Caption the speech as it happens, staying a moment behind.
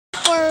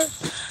for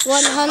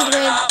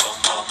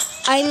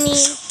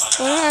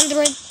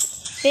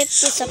 150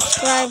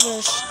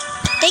 subscribers.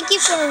 Thank you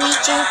for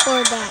reaching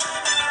for that.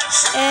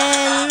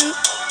 And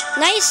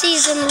nice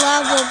season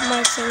love of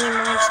my singing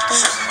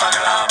monsters.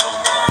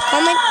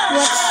 Comment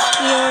what's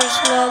your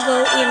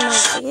logo in my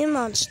singing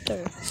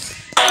monster.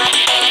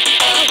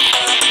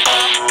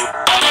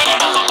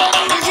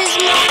 This is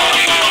my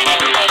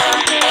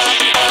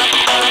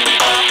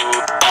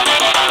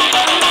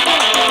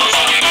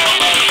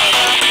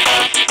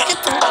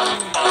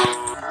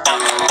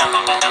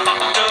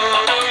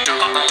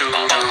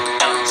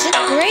Is it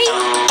great?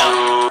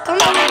 Come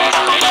on.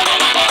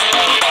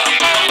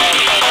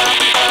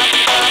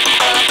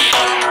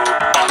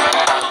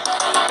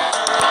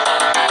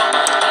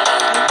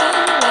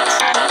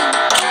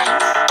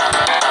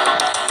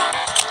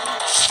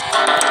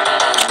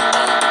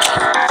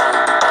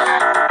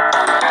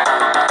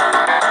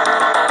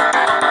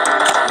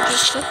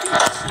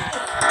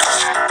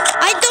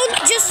 I don't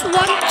just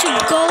want to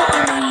go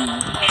in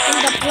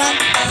the plant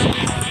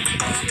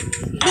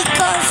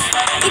because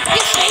if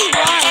you say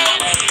why,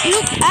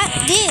 look at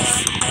this.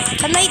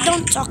 And I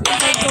don't talk if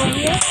I go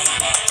here.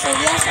 Say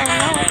yes or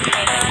no.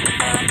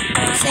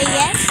 Say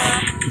yes.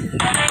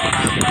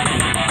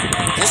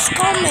 Just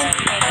comment.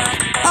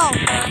 Oh,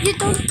 you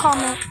don't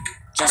comment.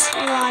 Just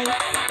like.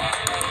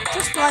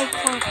 Just like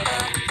for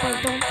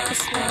don't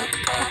dislike.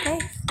 Okay?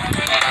 I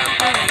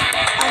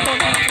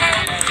don't need to.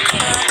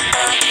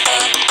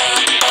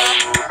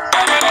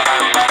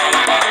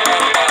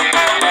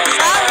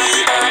 Sorry.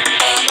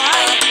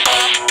 Bye.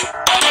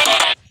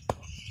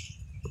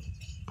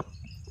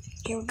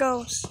 Here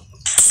goes.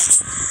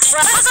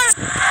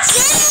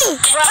 See!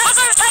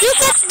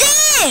 Look at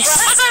this!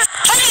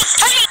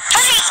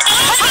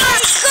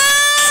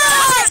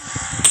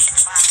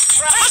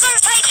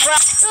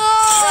 Oh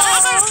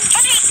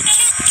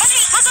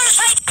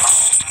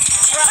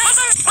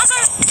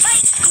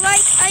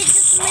like I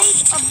just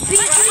made a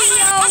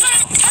video.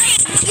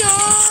 Yo!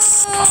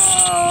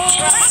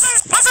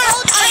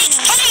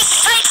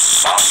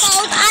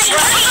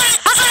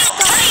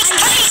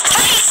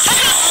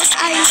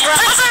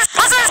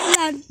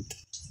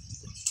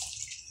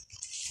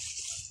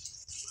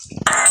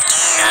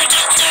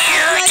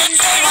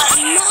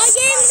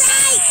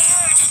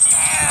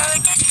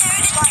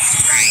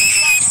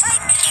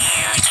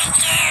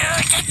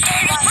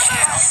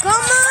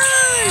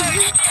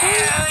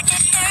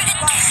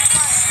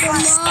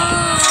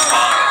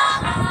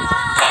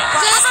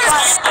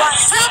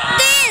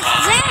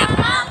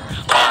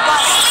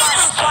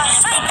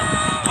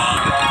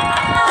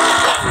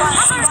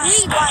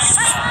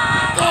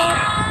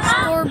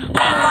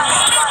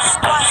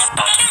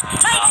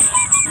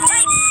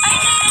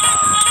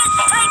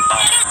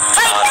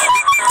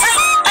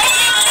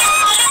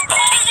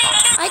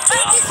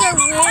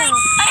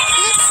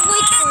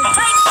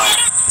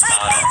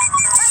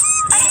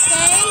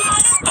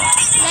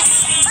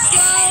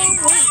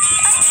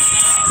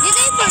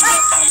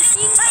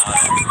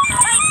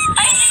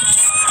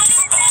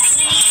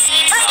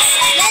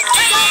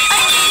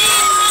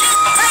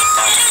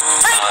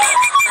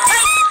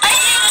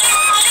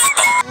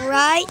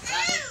 Right?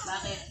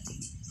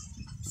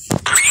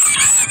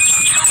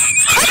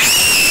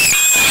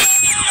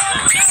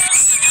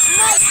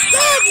 My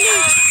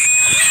goodness!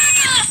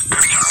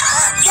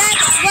 That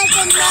was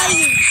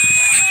annoying.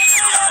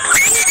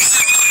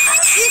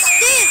 It's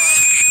this.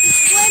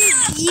 It's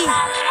 1D.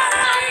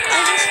 I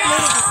just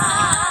made it.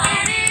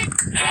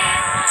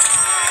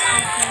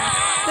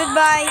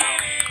 Goodbye.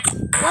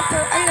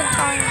 Water and the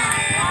time.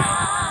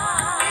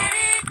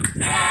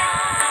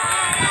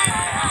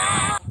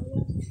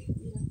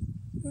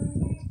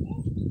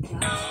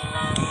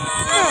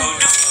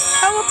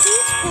 How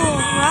peaceful,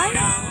 right?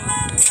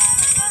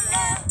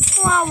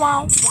 Wow,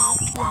 wow, wow,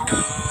 wow.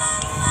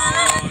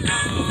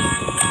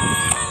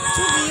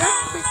 To the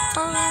earthquake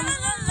time.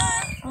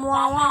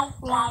 Wow, wow,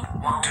 wow,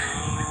 wow.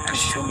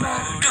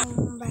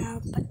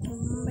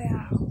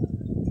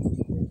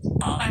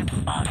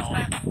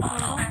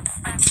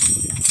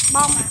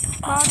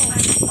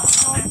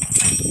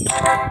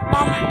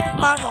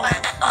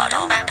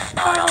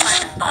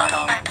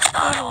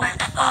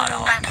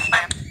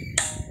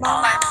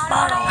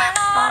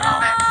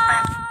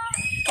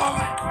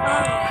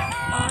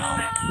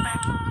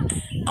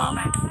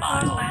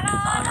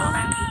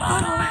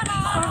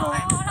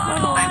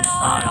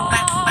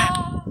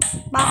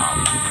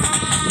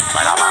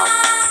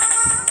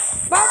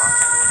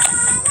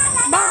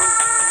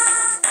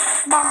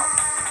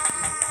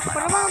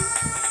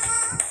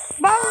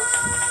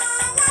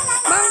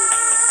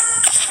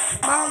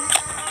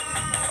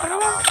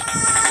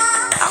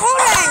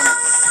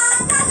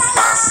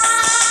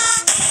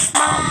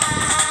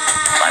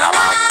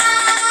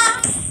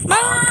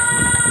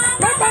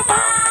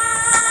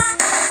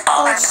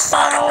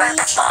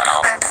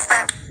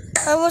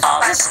 I was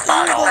just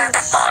English.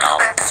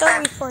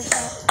 Sorry for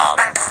that.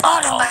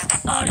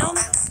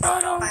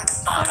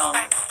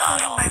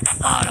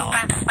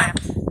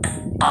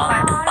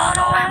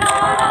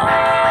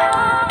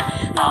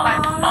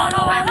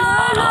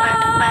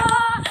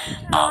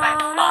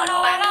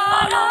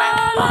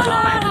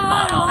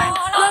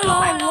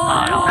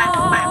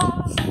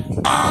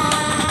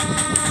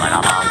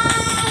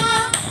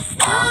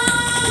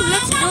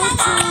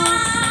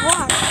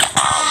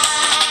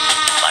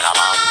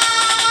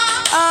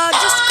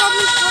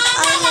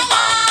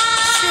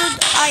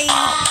 I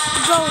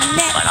go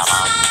next.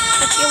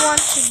 If you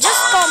want to,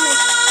 just comment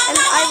and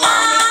I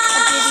will make a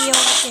video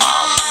again.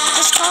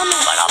 Just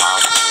comment.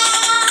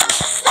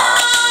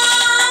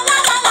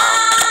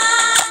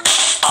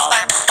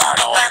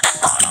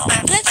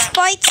 Let's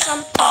fight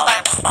something.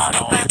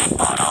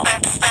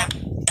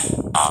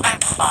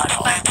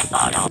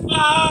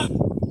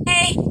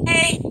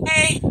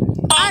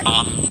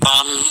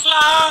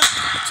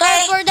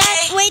 Sorry for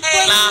that. Wait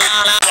for me.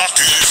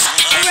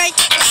 Alright.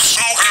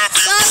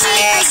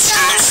 Sorry, I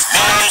can't.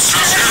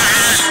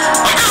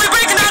 I'm really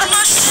breaking out of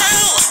my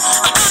shell.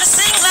 I'm gonna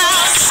sing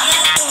loud.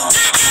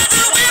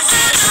 Together we're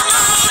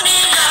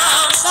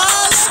pandemonium. So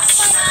let's fight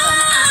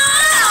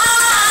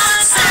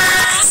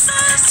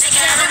something.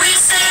 Together we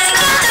sing.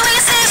 Together we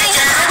sing.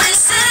 Together we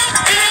sing.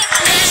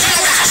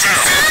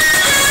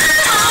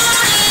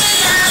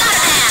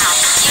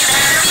 You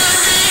better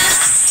believe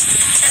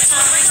that's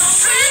what we're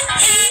gonna bring.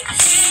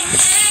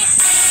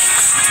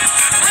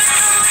 We're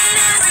going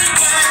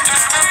everywhere.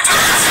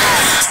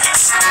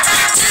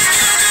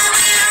 Together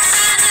we are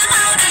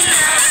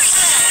pandemonium.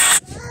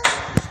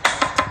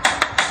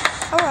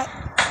 Alright.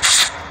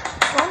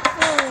 Don't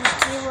fall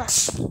into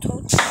rush.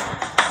 Don't.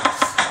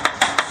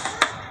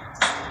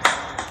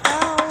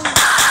 Down.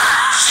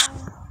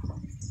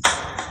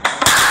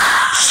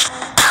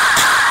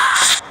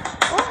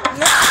 Oh,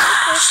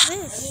 yeah. What's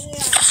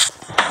this?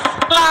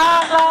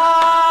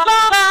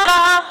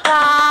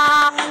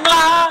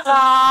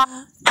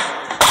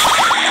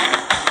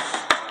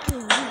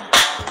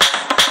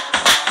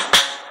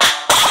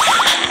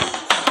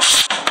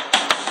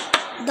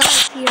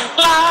 Die here.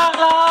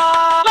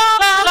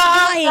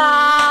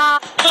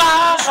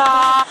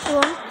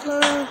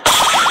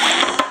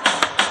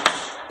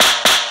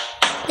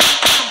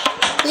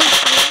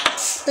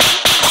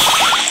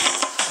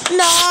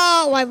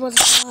 No, I was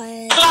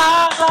tired.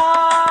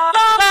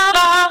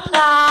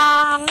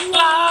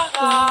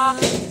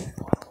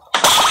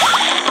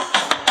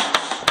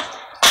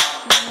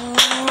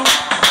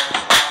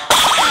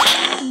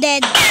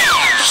 Dead.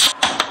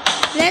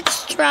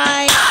 Let's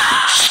try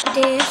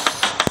this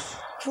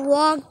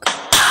frog.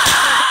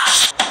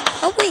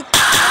 Oh wait.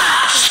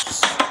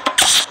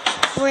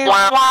 Where?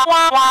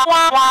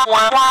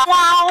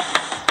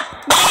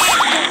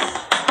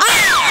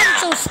 I'm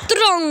so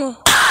strong.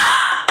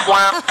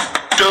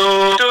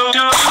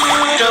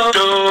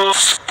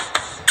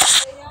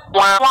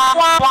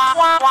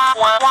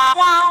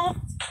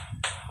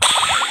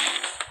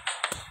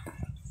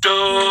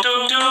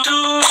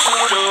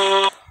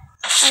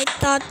 I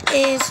thought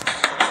is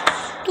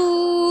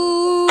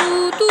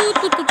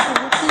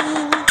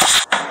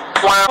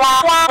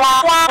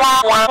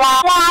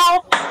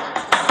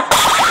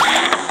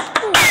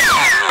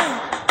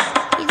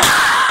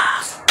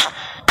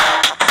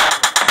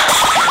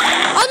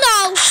Oh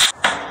no!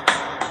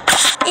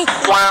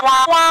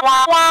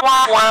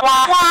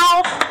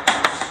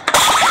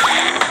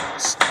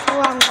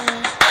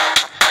 Stronger.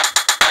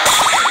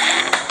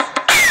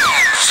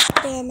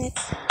 Damn it.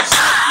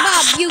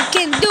 Bob, you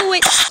can do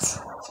it!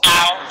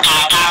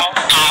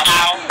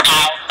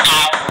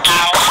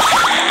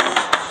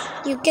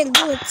 You can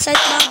do it, Side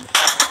Bob.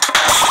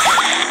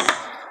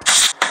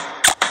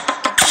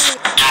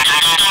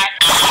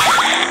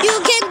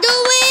 You can do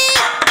it!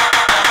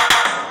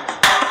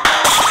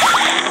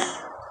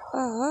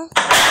 I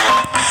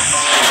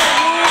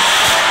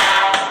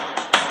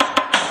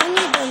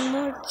need a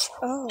more.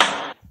 Oh.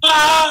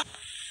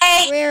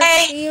 Where's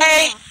Sheila?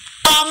 I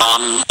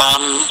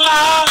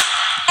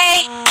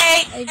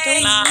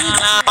don't need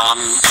her.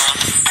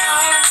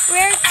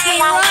 Where's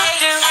Sheila?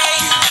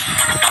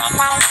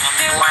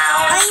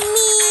 I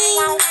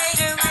mean,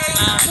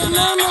 the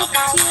normal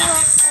Sheila.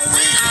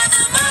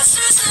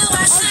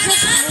 I'll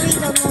just breed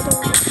another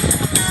one.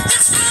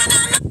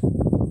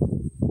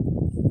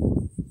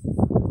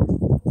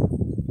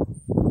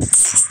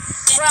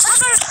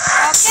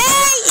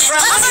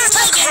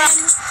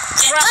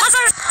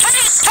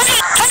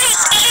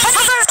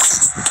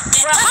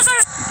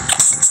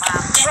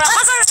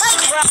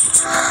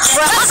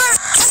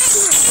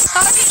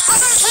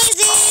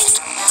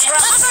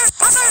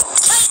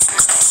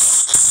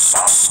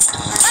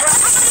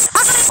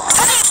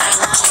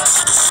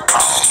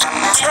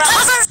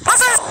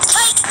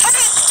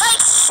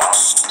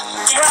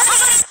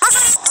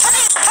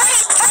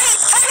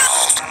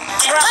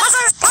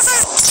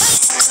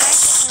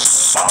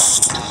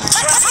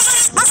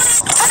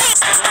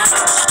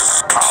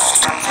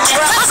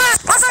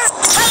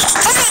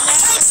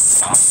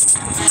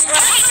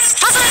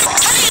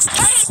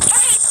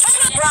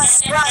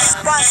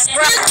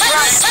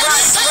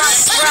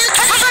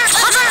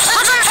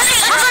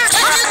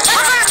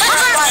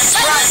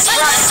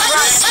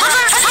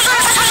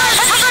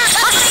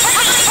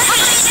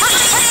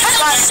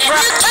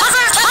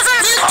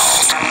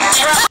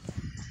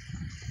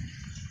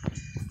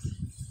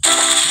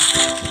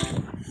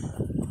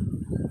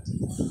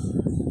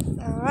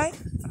 Alright.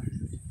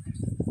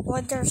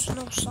 Why there's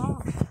no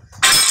song?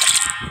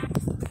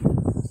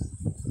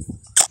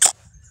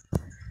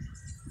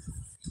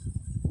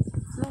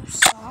 No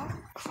song?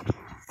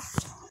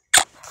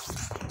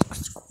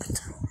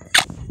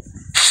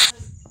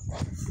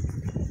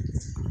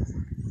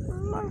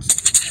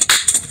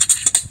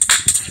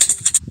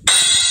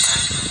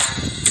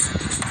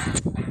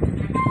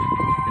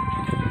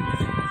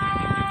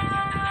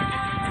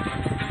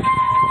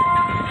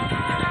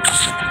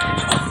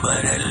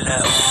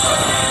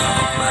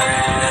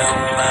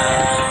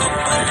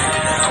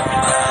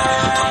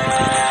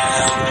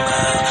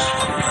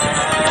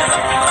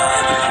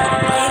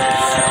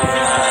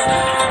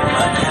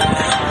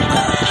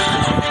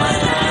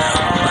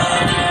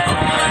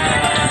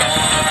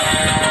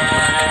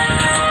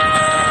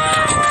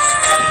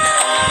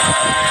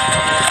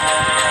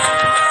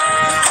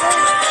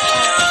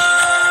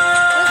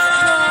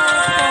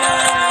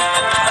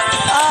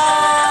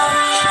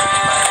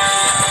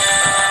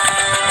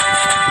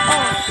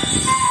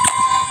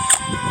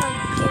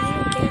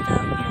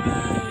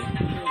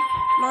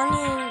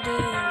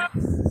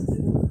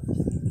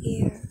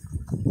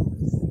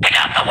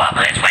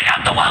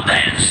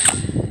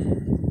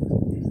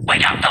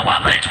 Wake up the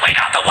Wublins, wake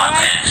up the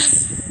Wublins.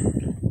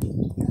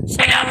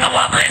 Wake up the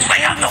Wublins,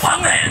 wake up the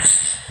Wublins.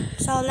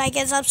 So like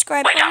and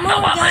subscribe Wake for up the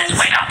more, Wublins, guys.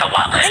 wake up the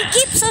Wublins. And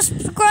keep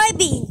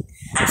subscribing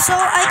so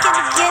I can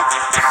get,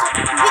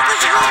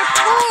 because we're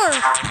poor.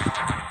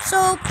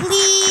 So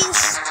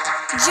please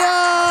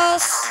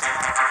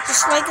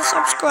just like and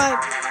subscribe.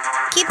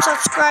 Keep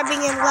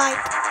subscribing and like.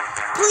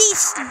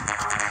 Please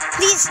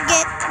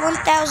get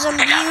 1,000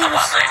 views.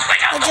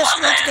 I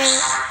just want to get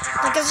it.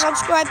 Like and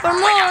subscribe for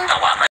more.